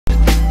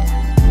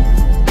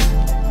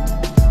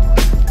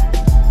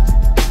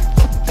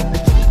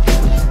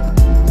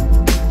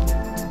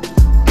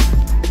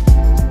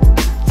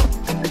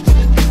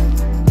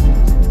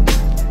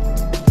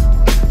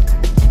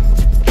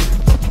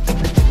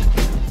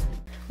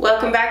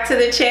Welcome back to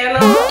the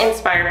channel,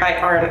 Inspired by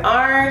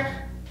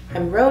R&R.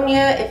 I'm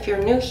Ronya. If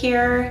you're new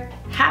here,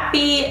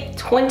 happy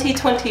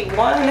 2021,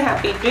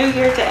 happy new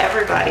year to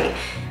everybody.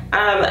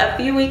 A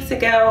few weeks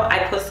ago, I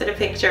posted a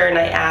picture and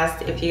I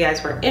asked if you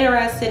guys were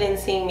interested in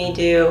seeing me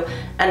do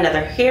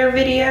another hair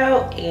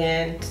video,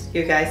 and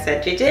you guys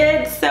said you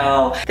did.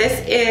 So this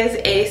is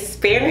a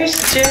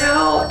Spanish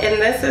gel,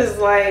 and this is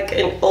like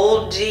an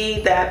old G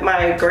that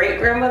my great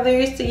grandmother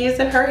used to use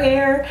in her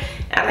hair.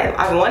 And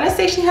I want to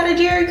say she had a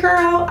Jerry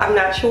curl, I'm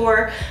not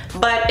sure,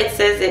 but it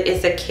says it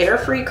is a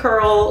carefree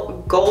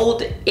curl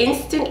gold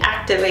instant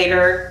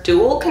activator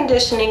dual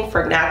conditioning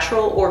for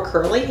natural or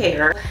curly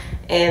hair.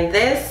 And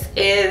this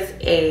is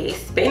a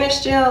Spanish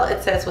gel.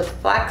 It says with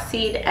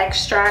flaxseed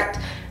extract,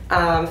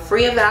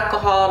 free of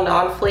alcohol,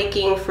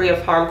 non-flaking, free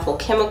of harmful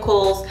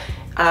chemicals.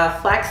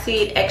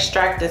 Flaxseed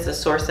extract is a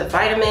source of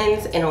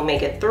vitamins and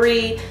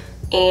omega-3.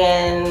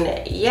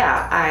 And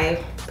yeah,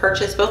 I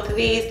purchased both of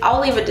these. I'll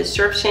leave a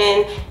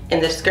description in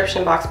the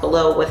description box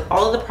below with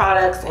all of the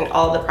products and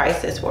all the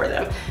prices for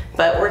them.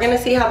 But we're gonna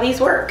see how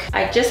these work.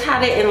 I just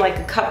had it in like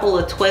a couple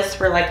of twists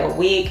for like a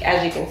week.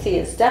 As you can see,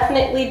 it's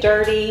definitely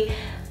dirty.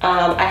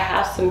 I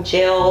have some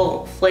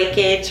gel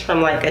flakage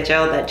from like a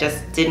gel that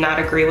just did not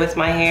agree with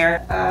my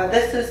hair.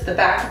 This is the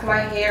back of my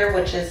hair,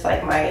 which is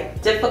like my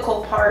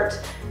difficult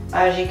part.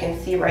 As you can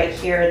see right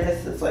here,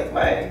 this is like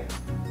my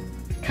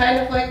kind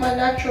of like my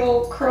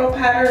natural curl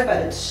pattern, but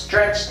it's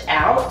stretched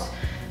out.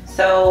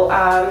 So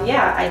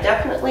yeah, I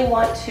definitely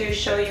want to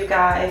show you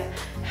guys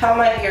how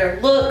my hair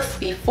looks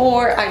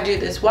before I do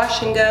this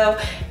wash and go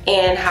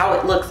and how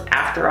it looks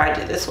after I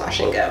do this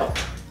wash and go.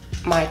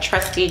 My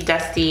trusty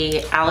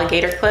dusty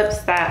alligator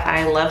clips that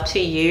I love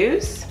to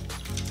use.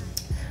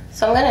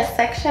 So I'm gonna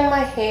section my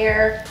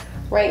hair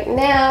right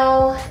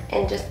now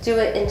and just do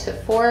it into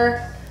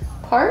 4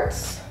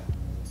 parts.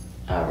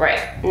 All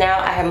right, now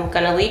I'm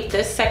gonna leave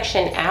this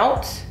section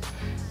out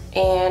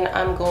and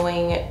I'm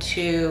going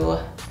to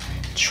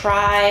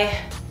try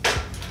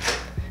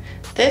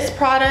this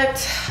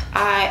product.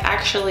 I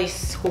actually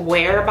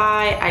swear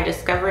by. I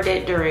discovered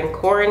it during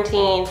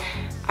quarantine.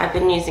 I've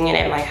been using it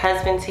in my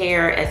husband's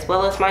hair as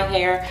well as my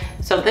hair.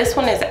 So this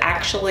one is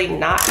actually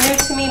not new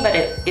to me, but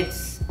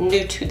it's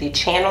new to the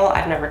channel.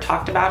 I've never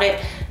talked about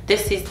it.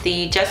 This is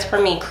the Just For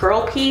Me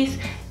curl piece.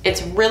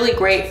 It's really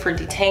great for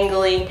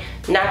detangling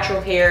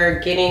natural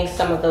hair, getting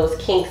some of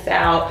those kinks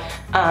out,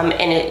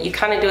 and you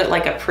kind of do it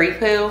like a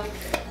pre-poo.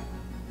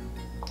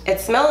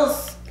 It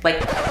smells like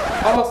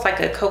almost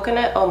like a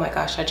coconut. Oh my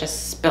gosh, I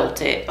just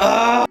spilt it.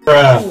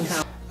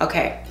 Oh.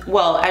 Okay,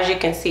 well, as you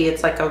can see,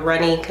 it's like a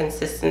runny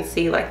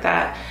consistency like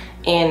that.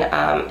 And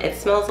it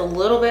smells a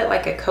little bit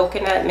like a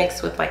coconut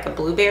mixed with like a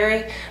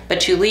blueberry,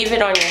 but you leave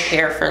it on your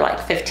hair for like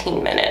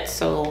 15 minutes.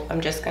 So I'm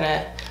just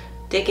gonna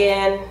dig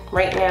in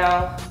right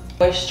now,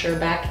 moisture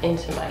back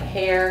into my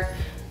hair.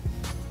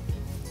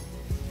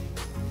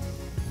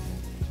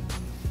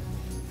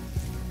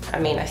 I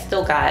mean, I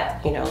still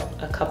got, you know,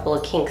 a couple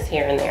of kinks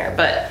here and there,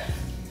 but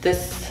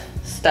this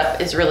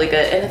stuff is really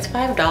good, and it's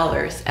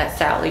 $5 at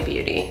Sally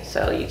Beauty,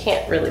 so you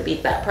can't really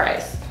beat that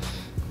price.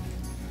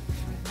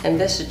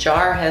 And this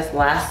jar has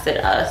lasted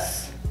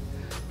us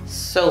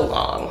so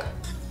long.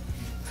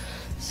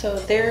 So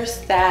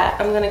there's that.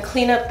 I'm gonna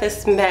clean up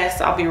this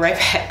mess. I'll be right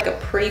back. A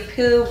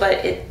pre-poo,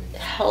 but it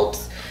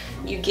helps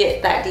you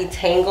get that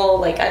detangle.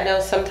 Like, I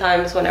know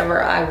sometimes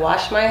whenever I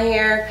wash my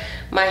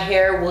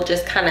hair will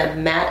just kind of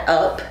mat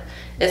up,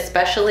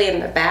 especially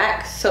in the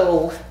back.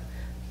 So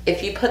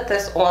if you put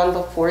this on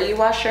before you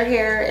wash your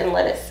hair and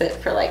let it sit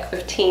for like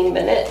 15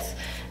 minutes,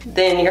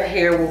 then your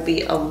hair will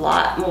be a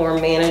lot more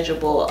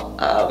manageable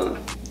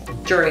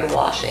during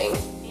washing.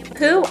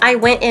 I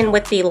went in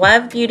with the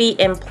Love Beauty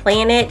and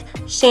Planet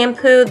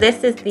shampoo.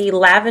 This is the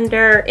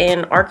lavender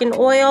and argan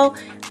oil.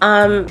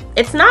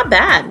 It's not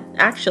bad,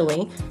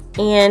 actually.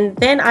 And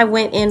then I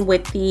went in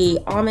with the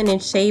almond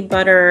and shea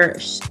butter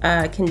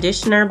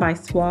conditioner by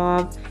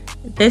Suave.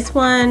 This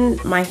one,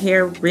 my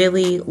hair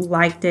really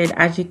liked it.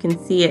 As you can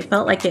see, it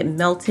felt like it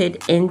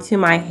melted into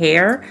my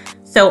hair.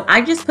 So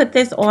I just put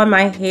this on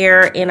my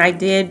hair and I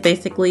did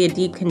basically a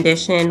deep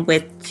condition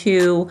with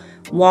 2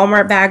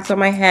 Walmart bags on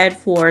my head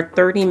for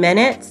 30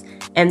 minutes,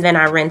 and then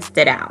I rinsed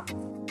it out.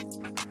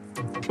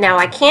 Now,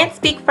 I can't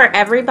speak for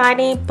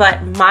everybody,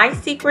 but my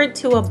secret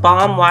to a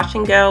bomb wash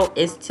and go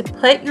is to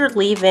put your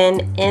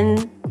leave-in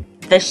in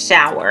the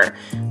shower.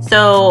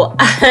 So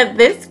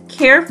this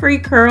Carefree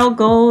Curl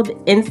Gold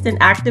Instant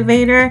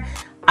Activator,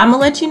 I'm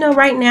gonna let you know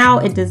right now,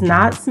 it does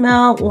not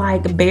smell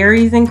like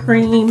berries and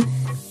cream.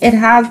 It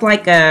has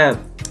like a,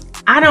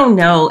 I don't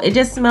know, it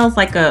just smells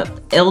like a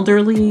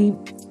elderly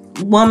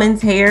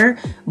woman's hair.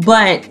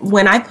 But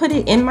when I put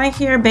it in my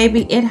hair,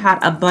 baby, it had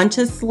a bunch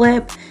of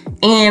slip.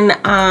 And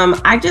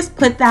I just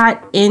put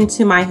that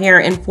into my hair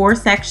in 4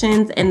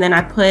 sections, and then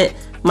I put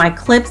my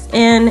clips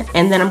in,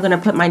 and then I'm gonna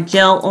put my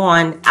gel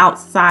on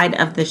outside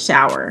of the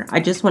shower. I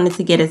just wanted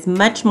to get as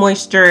much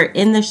moisture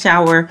in the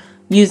shower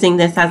using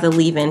this as a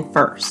leave-in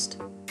first.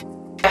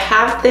 I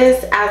have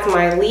this as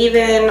my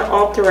leave-in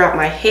all throughout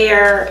my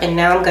hair, and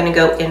now I'm gonna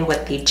go in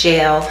with the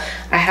gel.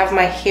 I have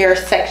my hair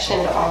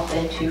sectioned off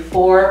into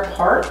 4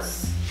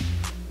 parts,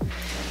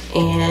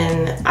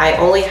 and I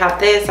only have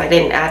this. I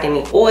didn't add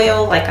any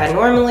oil like I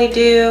normally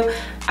do.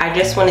 I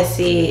just wanna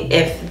see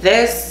if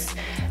this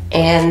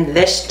and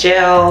this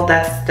gel,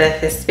 that's the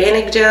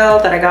Hispanic gel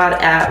that I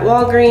got at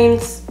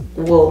Walgreens,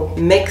 will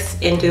mix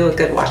into a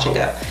good wash and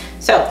go.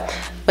 So,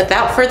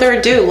 without further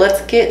ado,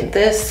 let's get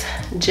this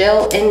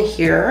gel in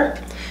here.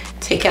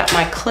 Take out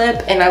my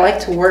clip, and I like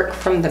to work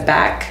from the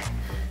back.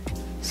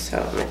 So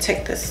I'm gonna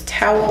take this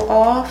towel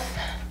off.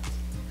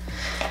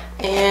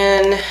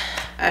 And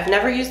I've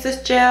never used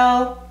this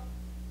gel.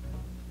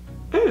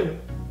 It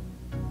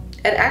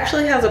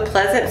actually has a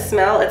pleasant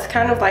smell. It's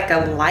kind of like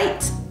a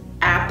light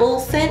apple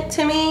scent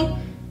to me,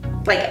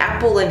 like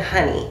apple and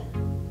honey.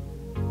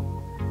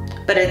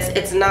 But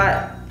it's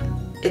not.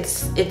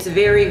 It's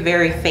very,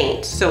 very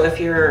faint. So if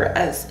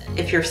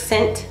you're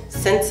scent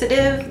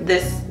sensitive,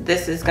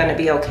 this is gonna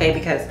be okay,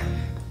 because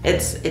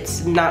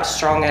it's not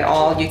strong at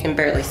all. You can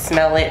barely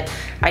smell it.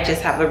 I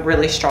just have a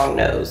really strong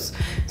nose.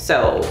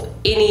 So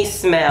any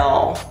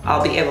smell,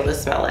 I'll be able to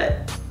smell it.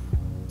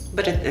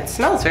 But it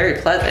smells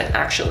very pleasant,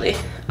 actually.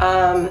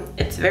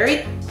 It's very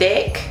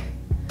thick,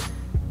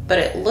 but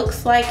it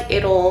looks like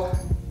it'll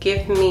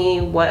give me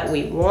what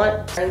we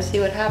want. And see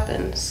what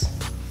happens.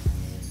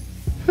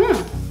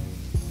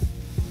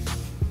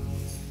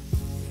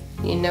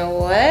 You know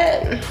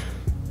what?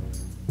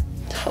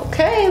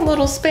 Okay,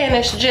 little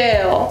Spanish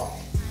gel.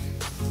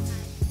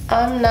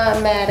 I'm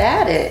not mad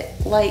at it.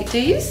 Like, do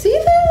you see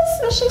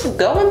this? It's just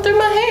going through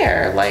my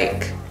hair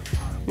like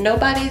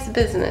nobody's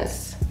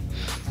business.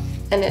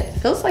 And it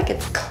feels like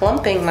it's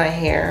clumping my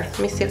hair. Let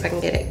me see if I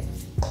can get it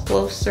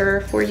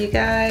closer for you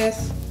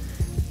guys.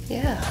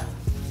 Yeah.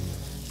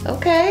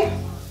 Okay.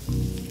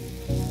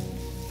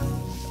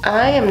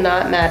 I am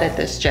not mad at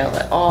this gel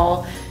at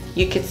all.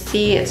 You can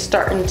see it's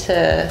starting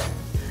to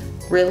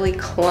really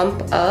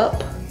clump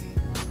up.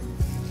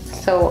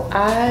 So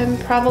I'm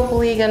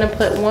probably gonna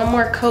put one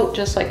more coat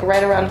just like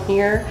right around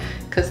here,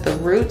 because the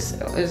roots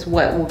is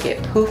what will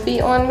get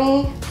poofy on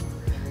me.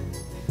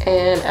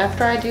 And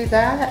after I do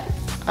that,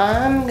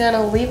 I'm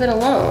gonna leave it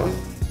alone.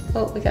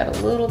 Oh, we got a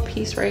little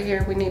piece right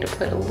here. We need to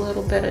put a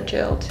little bit of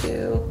gel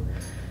too.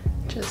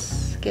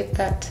 Just get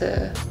that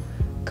to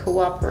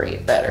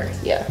cooperate better.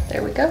 Yeah,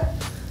 there we go.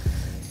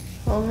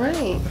 All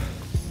right.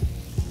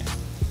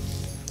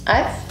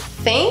 I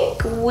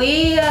think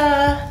we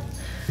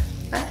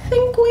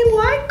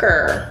like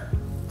her.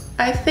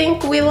 I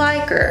think we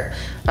like her.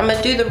 I'm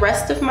gonna do the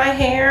rest of my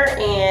hair,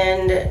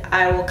 and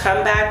I will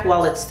come back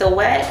while it's still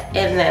wet,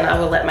 and then I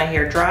will let my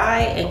hair dry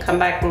and come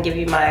back and give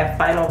you my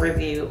final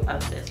review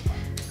of this.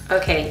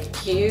 Okay,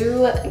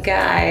 you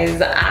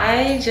guys,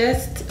 I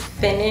just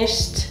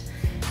finished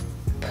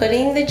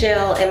putting the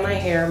gel in my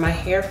hair. My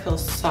hair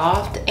feels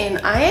soft,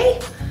 and I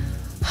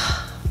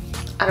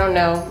don't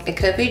know, it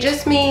could be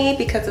just me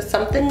because it's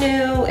something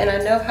new, and I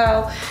know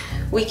how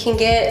we can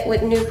get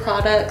with new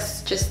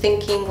products, just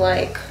thinking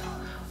like,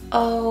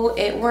 oh,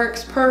 it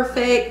works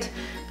perfect,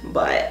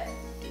 but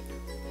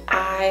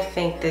I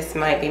think this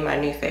might be my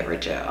new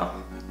favorite gel.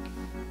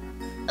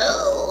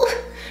 Oh.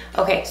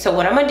 Okay, so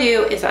what I'm gonna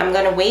do is I'm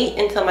gonna wait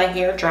until my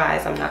hair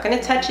dries. I'm not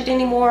gonna touch it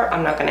anymore.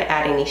 I'm not gonna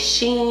add any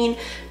sheen,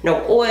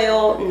 no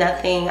oil,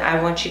 nothing.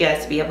 I want you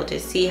guys to be able to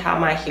see how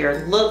my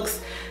hair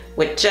looks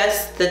with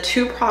just the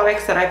 2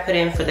 products that I put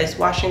in for this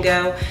wash and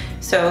go.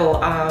 So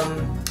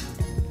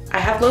I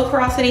have low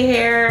porosity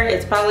hair.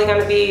 It's probably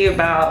gonna be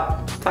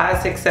about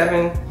 5, 6,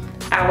 7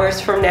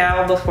 hours from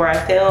now before I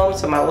film,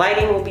 so my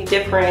lighting will be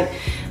different.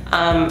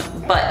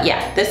 But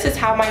yeah, this is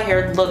how my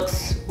hair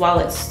looks while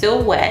it's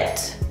still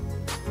wet.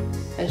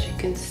 As you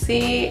can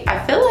see,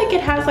 I feel like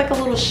it has like a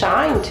little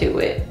shine to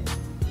it.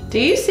 Do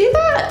you see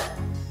that?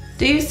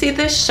 Do you see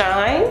this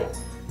shine?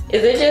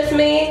 Is it just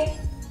me?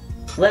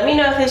 Let me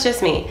know if it's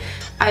just me.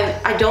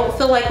 I don't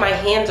feel like my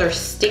hands are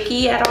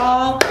sticky at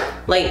all.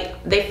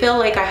 Like, they feel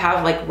like I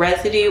have like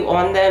residue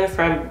on them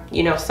from,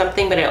 you know,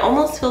 something, but it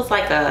almost feels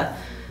like they're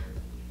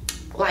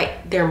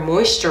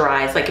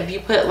moisturized. Like if you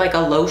put like a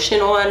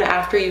lotion on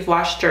after you've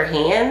washed your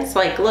hands,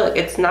 like look,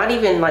 it's not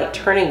even like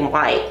turning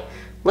white.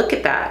 Look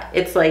at that.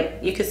 It's like,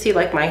 you can see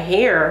like my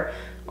hair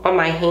on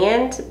my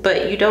hand,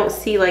 but you don't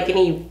see like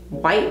any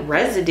white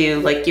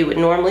residue like you would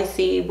normally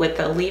see with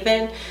a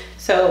leave-in.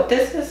 So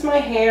this is my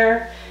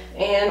hair,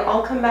 and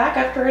I'll come back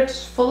after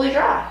it's fully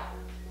dry.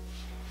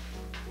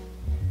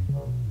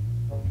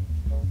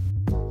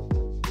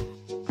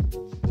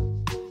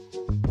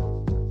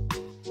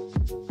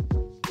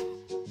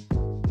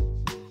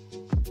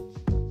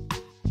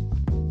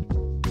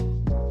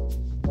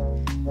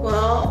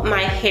 Well,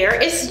 my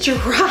hair is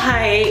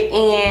dry,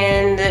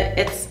 and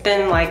it's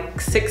been like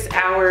 6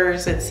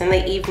 hours. It's in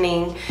the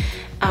evening.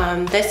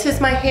 This is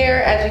my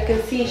hair. As you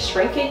can see,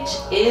 shrinkage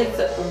is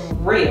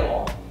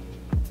real.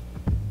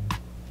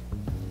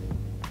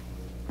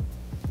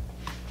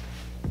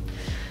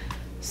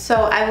 So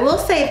I will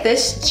say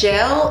this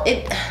gel,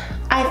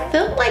 I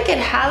feel like it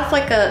has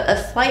like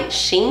a slight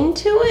sheen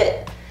to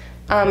it.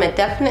 It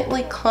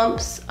definitely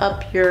clumps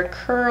up your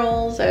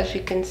curls, as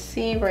you can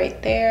see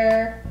right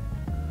there.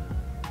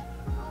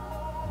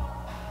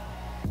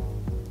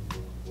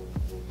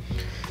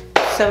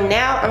 So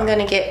now I'm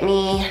gonna get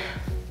me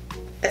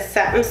a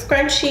satin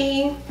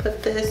scrunchie,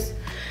 put this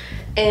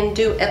and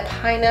do a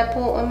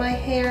pineapple on my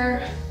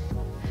hair.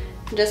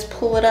 Just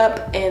pull it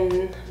up,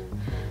 and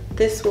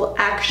this will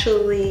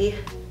actually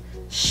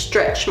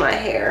stretch my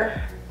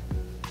hair,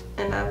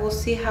 and I will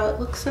see how it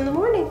looks in the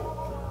morning.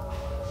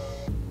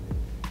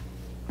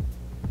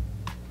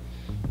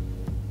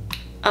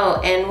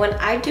 Oh, and when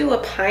I do a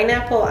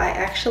pineapple, I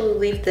actually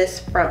leave this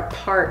front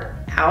part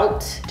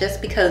out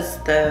just because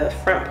the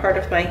front part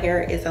of my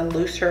hair is a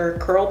looser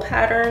curl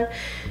pattern.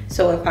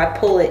 So if I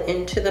pull it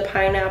into the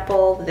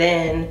pineapple,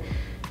 then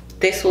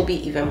this will be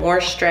even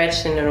more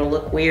stretched and it'll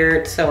look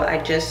weird. So I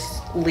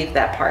just leave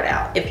that part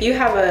out. If you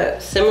have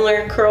a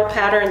similar curl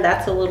pattern,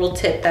 that's a little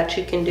tip that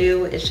you can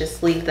do, is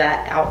just leave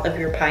that out of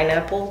your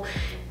pineapple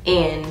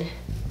and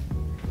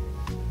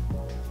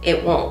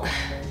it won't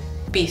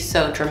be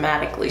so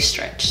dramatically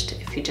stretched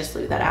if you just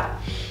leave that out.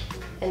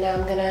 And now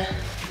I'm gonna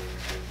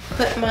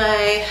put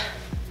my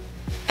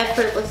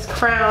effortless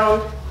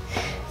crown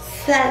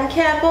satin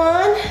cap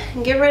on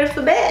and get ready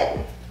for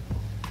bed.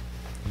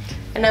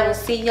 And I will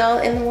see y'all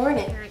in the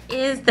morning. Here it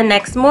is the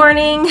next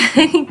morning,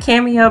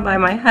 cameo by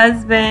my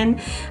husband,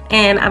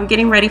 and I'm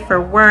getting ready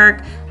for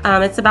work.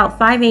 It's about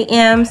 5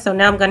 a.m. so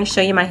now I'm gonna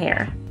show you my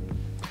hair.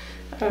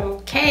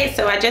 Okay,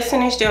 so I just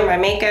finished doing my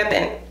makeup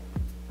and,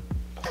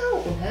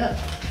 oh no.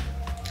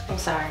 I'm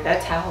sorry,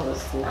 that towel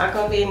is not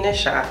gonna be in this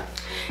shot.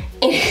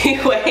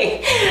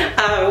 Anyway,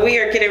 we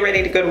are getting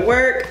ready to go to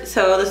work.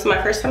 So this is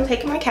my first time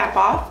taking my cap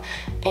off.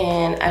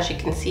 And as you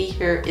can see,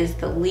 here is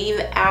the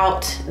leave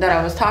out that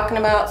I was talking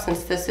about,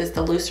 since this is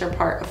the looser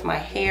part of my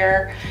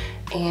hair.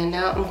 And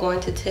now I'm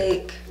going to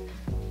take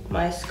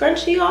my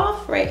scrunchie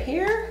off right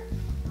here.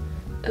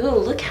 Ooh,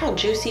 look how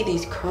juicy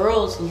these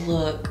curls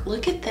look.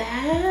 Look at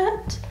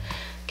that.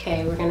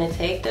 Okay, we're gonna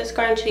take the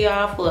scrunchie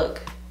off,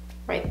 look,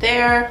 right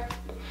there.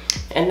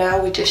 And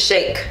now we just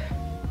shake.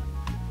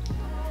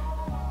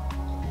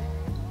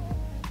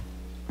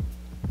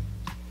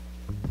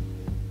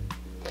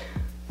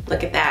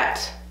 Look at that.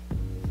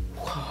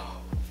 Whoa.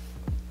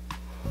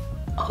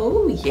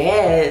 Oh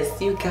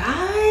yes, you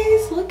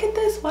guys, look at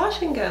this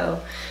wash and go.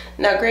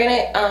 Now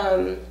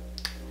granted,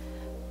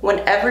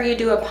 whenever you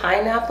do a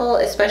pineapple,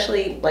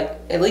 especially like,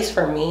 at least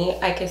for me,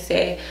 I can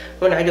say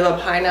when I do a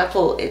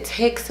pineapple, it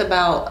takes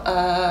about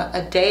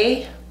a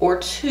day or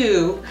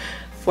two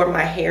for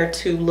my hair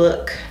to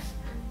look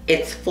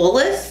its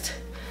fullest.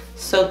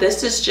 So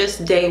this is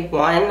just day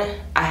one.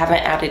 I haven't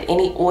added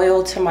any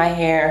oil to my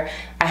hair.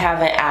 I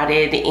haven't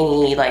added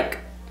any like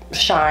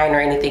shine or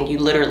anything. You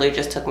literally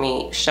just took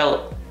me,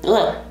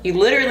 you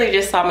literally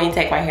just saw me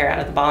take my hair out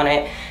of the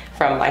bonnet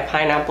from my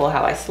pineapple,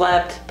 how I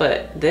slept.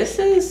 But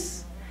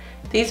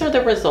these are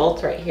the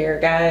results right here,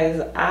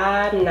 guys.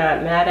 I'm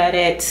not mad at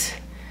it.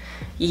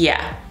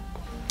 Yeah.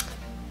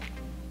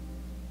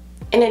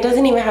 And it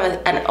doesn't even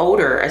have an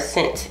odor, a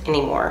scent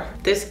anymore.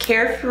 This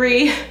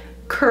Carefree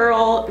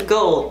Curl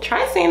Gold,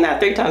 try saying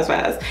that 3 times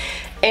fast.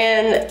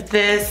 And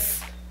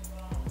this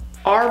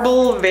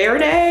Arbol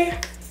Verde,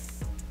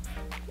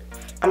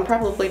 I'm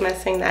probably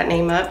messing that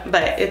name up,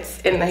 but it's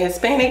in the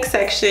Hispanic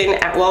section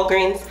at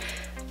Walgreens.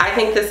 I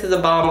think this is a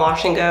bomb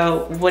wash and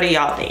go. What do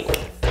y'all think?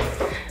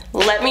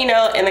 Let me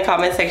know in the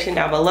comment section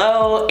down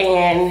below,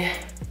 and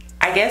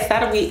I guess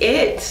that'll be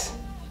it.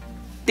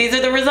 These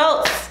are the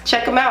results.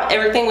 Check them out.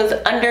 Everything was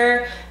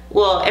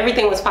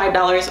everything was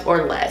 $5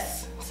 or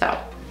less. So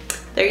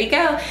there you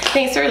go.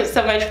 Thanks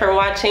so much for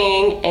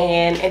watching,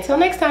 and until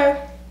next time,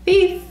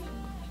 peace.